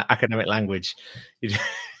 Academic language.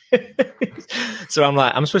 So I'm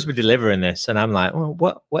like, I'm supposed to be delivering this, and I'm like, well,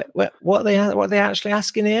 what are they actually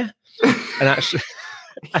asking here? And actually,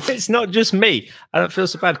 it's not just me. I don't feel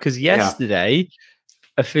so bad because yesterday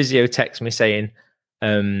a physio texted me saying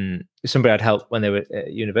somebody had helped when they were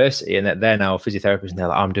at university, and that they're now a physiotherapist, and they're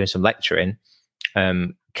like, I'm doing some lecturing,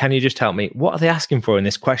 Can you just help me? What are they asking for in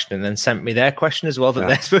this question? And then sent me their question as well that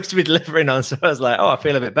they're supposed to be delivering on. So I was like, I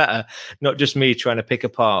feel a bit better. Not just me trying to pick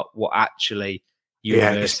apart what actually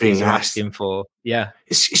universities are asking for. Yeah.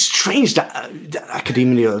 It's strange that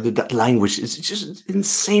academia, that language, it's just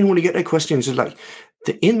insane when you get that question. It's just like,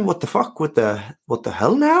 what the fuck? What the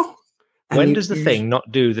hell now? And when does the thing not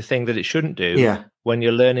do the thing that it shouldn't do when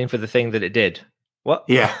you're learning for the thing that it did? What?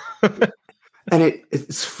 Yeah. And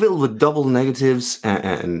it's filled with double negatives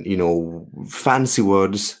and fancy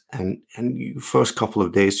words. And you first couple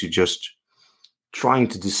of days, you're just trying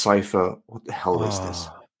to decipher what the hell is this.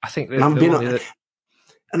 I think I've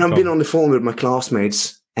been on the phone with my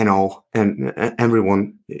classmates and all, and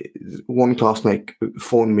everyone. One classmate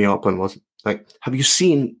phoned me up and was like, "Have you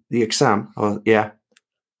seen the exam?" I was, "Yeah."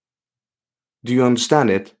 "Do you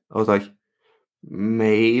understand it?" I was like,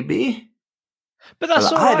 "Maybe." But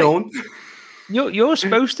that's all right. I don't. You're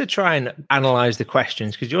supposed to try and analyze the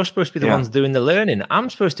questions because you're supposed to be the ones doing the learning. I'm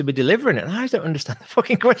supposed to be delivering it, and I don't understand the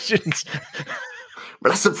fucking questions.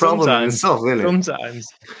 But that's the problem in itself, isn't it? Sometimes.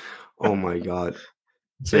 Oh my God.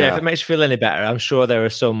 So if it makes you feel any better, I'm sure there are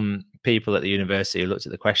some people at the university who looked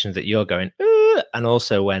at the questions that you're going, and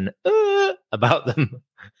also went about them.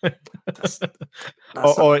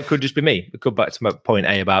 Or it could just be me. It could back to my point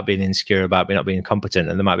A about being insecure, about not being competent,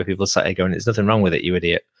 and there might be people sat here going, "There's nothing wrong with it, you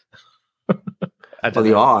idiot." Well,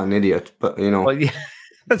 you are an idiot, but Well, yeah,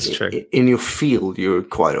 that's true. In your field, you're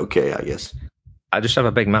quite okay, I guess. I just have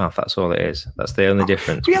a big mouth. That's all it is. That's the only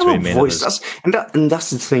difference between me and others. And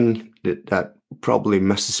that's the thing that probably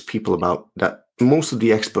messes people about. That most of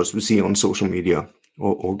the experts we see on social media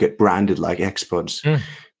or get branded like experts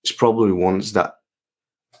is probably ones that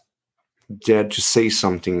dare to say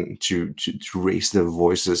something to raise their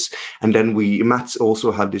voices. And then Matt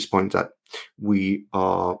also had this point that we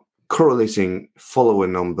are correlating follower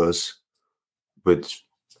numbers with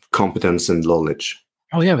competence and knowledge.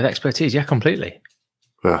 Oh yeah, with expertise, yeah, completely.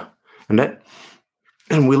 Yeah,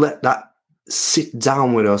 and we let that sit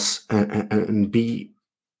down with us and be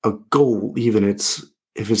a goal, even if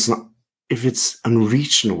it's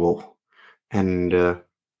unreachable. And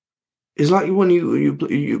it's like when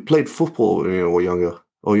you played football when you were younger,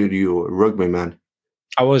 or you were a rugby man.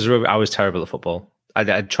 I was terrible at football.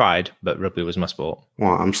 I tried, but rugby was my sport.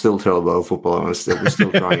 Well, I'm still terrible at football. We're still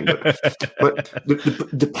trying. But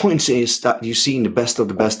the point is that you've seen the best of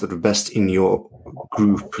the best of the best in your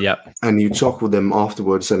group. Yeah. And you talk with them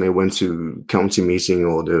afterwards, and they went to county meeting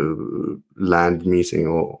or the land meeting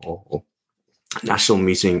or national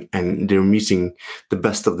meeting, and they're meeting the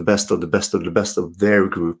best of the best of the best of the best of their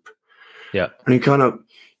group. Yeah. And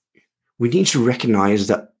we need to recognize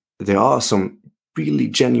that there are some really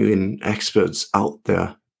genuine experts out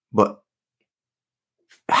there, but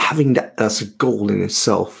having that as a goal in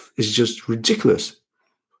itself is just ridiculous.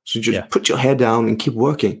 So just put your head down and keep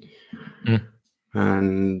working.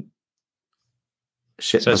 And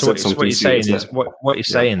shit. So what you're saying is what you're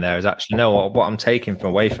saying there is actually what I'm taking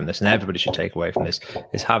away from this, and everybody should take away from this,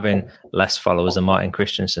 is having less followers than Martin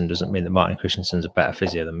Christensen doesn't mean that Martin Christensen's a better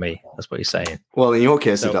physio than me. That's what you're saying. Well, in your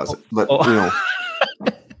case, it does. But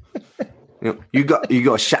you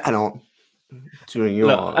got shat on during your.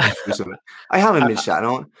 I haven't been shat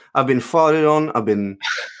on. I've been farted on. I've been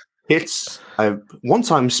hit. I one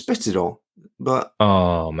time spitted on, but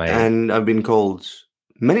and I've been called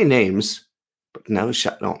many names, but never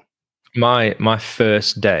shat on. My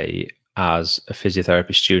first day as a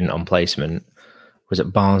physiotherapy student on placement was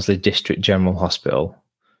at Barnsley District General Hospital,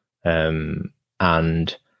 and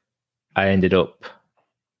I ended up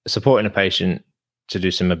supporting a patient to do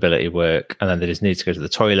some mobility work, and then they just needed to go to the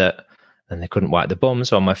toilet and they couldn't wipe the bum.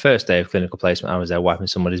 So on my first day of clinical placement, I was there wiping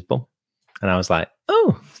somebody's bum, and I was like,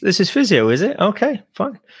 "Oh, this is physio, is it? Okay,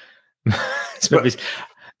 fine."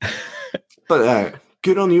 But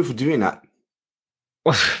good on you for doing that.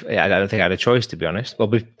 Well, yeah, I don't think I had a choice, to be honest. Well,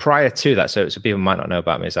 prior to that, so people might not know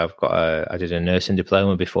about me, is I did a nursing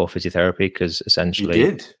diploma before physiotherapy, because essentially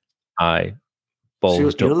you did. I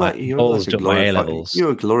bulged up my A levels.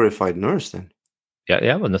 You're a glorified nurse then.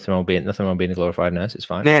 Yeah. Well, nothing wrong being a glorified nurse. It's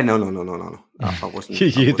fine. No. I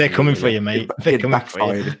wasn't. They're coming for you, mate. It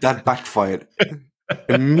backfired. That backfired.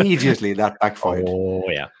 Immediately, that backfired. Oh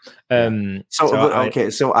yeah.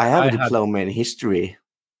 So I have a diploma in history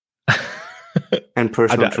and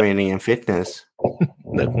personal training and fitness.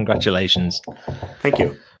 No, congratulations. Thank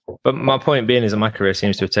you. But my point being is that my career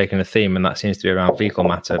seems to have taken a theme, and that seems to be around fecal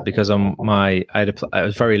matter, because I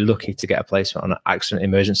was very lucky to get a placement on an accident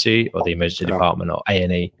emergency or the emergency department or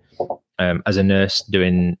A&E as a nurse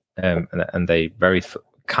doing, and they very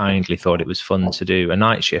kindly thought it was fun to do a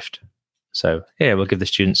night shift. So we'll give the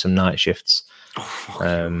students some night shifts Oh,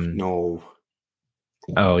 fuck no.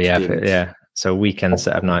 Oh yeah. So weekend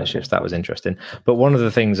set of night shifts. That was interesting. But one of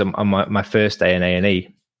the things on my first day in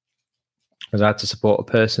A&E was I had to support a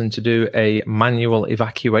person to do a manual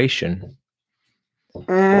evacuation. For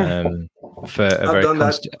a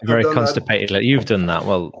very constipated. Like, you've done that.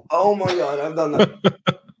 Well, oh my god, I've done that.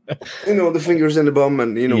 The fingers in the bum,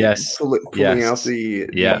 and pulling out the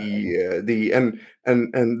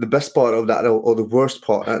and the best part of that, or the worst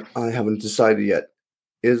part, I haven't decided yet,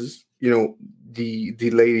 is the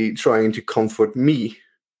lady trying to comfort me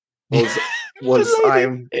was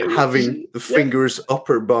I'm having the fingers up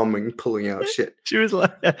her bum and pulling out shit. She was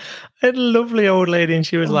like, I had a lovely old lady, and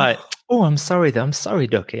she was like, "Oh, I'm sorry,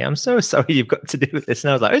 Ducky. I'm so sorry you've got to do this."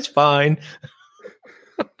 And I was like, "It's fine."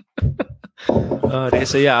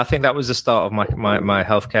 So yeah, I think that was the start of my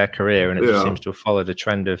healthcare career, and it just seems to have followed a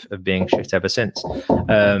trend of being shit ever since.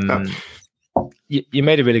 You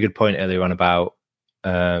made a really good point earlier on about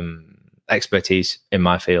expertise in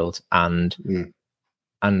my field, and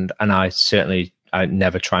I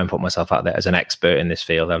never try and put myself out there as an expert in this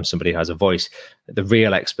field. I'm somebody who has a voice. The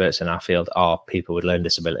real experts in our field are people with learning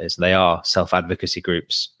disabilities. They are self-advocacy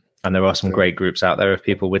groups. And there are some great groups out there of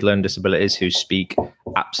people with learning disabilities who speak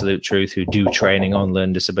absolute truth, who do training on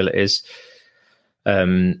learning disabilities,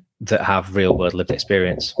 that have real world lived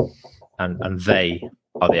experience. And they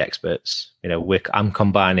are the experts. I'm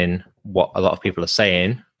combining what a lot of people are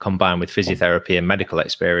saying, combined with physiotherapy and medical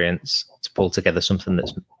experience, to pull together something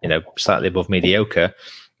that's slightly above mediocre.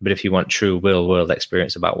 But if you want true real world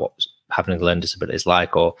experience about what having a learning disability is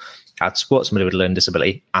like, or how to support somebody with a learning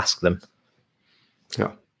disability, ask them.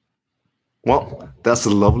 Yeah. Well, that's a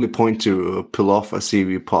lovely point to pull off. I see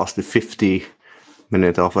we passed the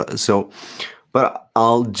 50-minute off. But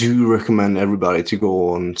I'll do recommend everybody to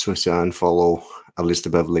go on Twitter and follow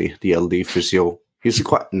Alistair Beverley, the LD physio. He's a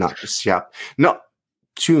quite nice chap. Not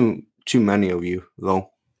too many of you, though.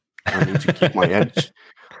 I need to keep my edge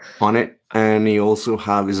on it. And he also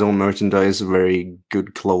have his own merchandise, very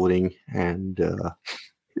good clothing. And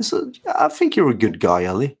I think you're a good guy,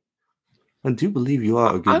 Ali. I do believe you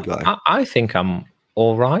are a good guy. I think I'm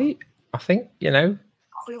all right. I think, don't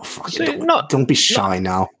be shy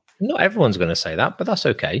now. Not everyone's going to say that, but that's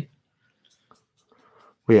okay.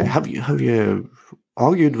 Well, yeah, have you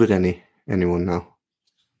argued with anyone now?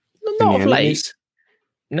 Not of late.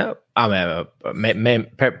 No, I mean,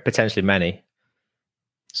 potentially many.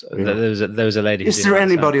 So there was a lady. Is there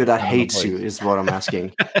anybody that hates you? Is what I'm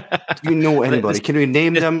asking. Do you know anybody? Can we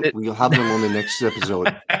name them? We'll have them on the next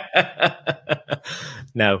episode.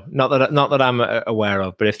 No, not that I'm aware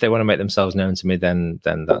of. But if they want to make themselves known to me, then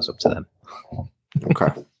that's up to them.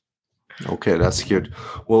 Okay, that's good.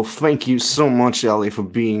 Well, thank you so much, Ali, for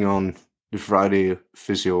being on the Friday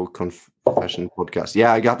Physio Confession podcast.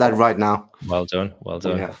 Yeah, I got that right now. Well done.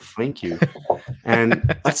 Yeah, thank you.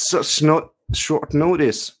 And that's such not short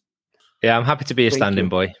notice. Yeah, I'm happy to be a stand-in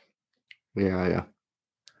boy. Yeah.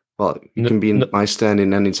 Well, you can be my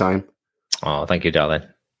stand-in anytime. Oh, thank you, darling.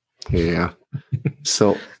 Yeah.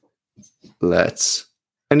 So,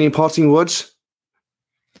 any parting words?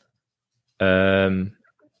 No.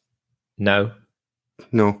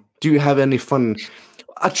 Do you have any fun?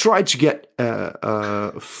 I tried to get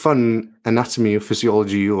fun anatomy or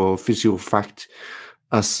physiology or physio fact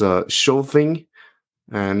as a show thing,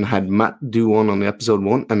 and had Matt do one on episode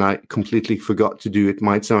 1, and I completely forgot to do it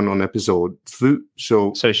my turn on episode 2.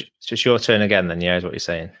 So it's your turn again then, yeah, is what you're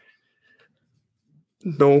saying?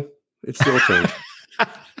 No, it's your turn.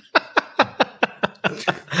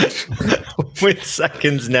 With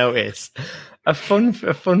seconds notice. A fun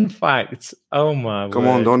fact. Oh my Come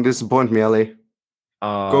on, don't disappoint me, Ellie.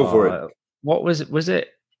 Go for it. What was it? Was it?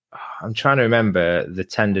 I'm trying to remember the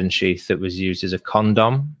tendon sheath that was used as a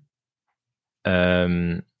condom.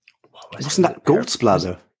 Wasn't that goat's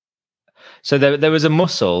bladder? So there was a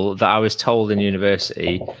muscle that I was told in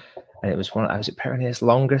university, and it was was it peroneus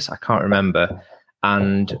longus? I can't remember.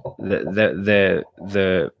 And the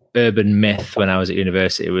urban myth when I was at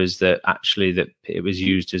university was that actually that it was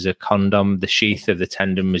used as a condom. The sheath of the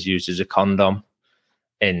tendon was used as a condom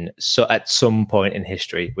at some point in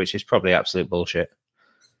history, which is probably absolute bullshit.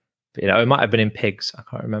 But, it might have been in pigs. I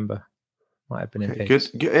can't remember. Might have been in pigs.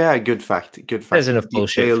 Good fact. There's enough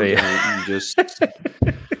bullshit for you.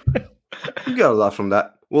 You got a lot from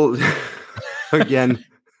that. Well, again,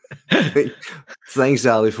 thanks,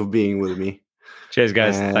 Ali, for being with me. Cheers,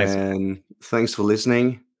 guys. And thanks for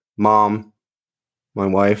listening, Mom, my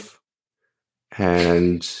wife,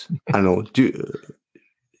 and I don't know. Do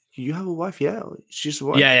you have a wife? Yeah, she's a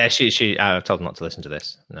wife. Yeah. She. I told her not to listen to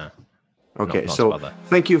this. No. Okay, so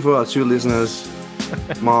thank you for our 2 listeners,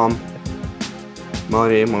 Mom,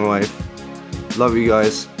 Mari, my wife. Love you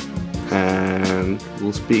guys. And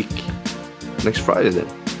we'll speak next Friday then.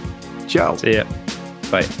 Ciao. See ya.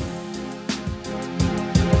 Bye.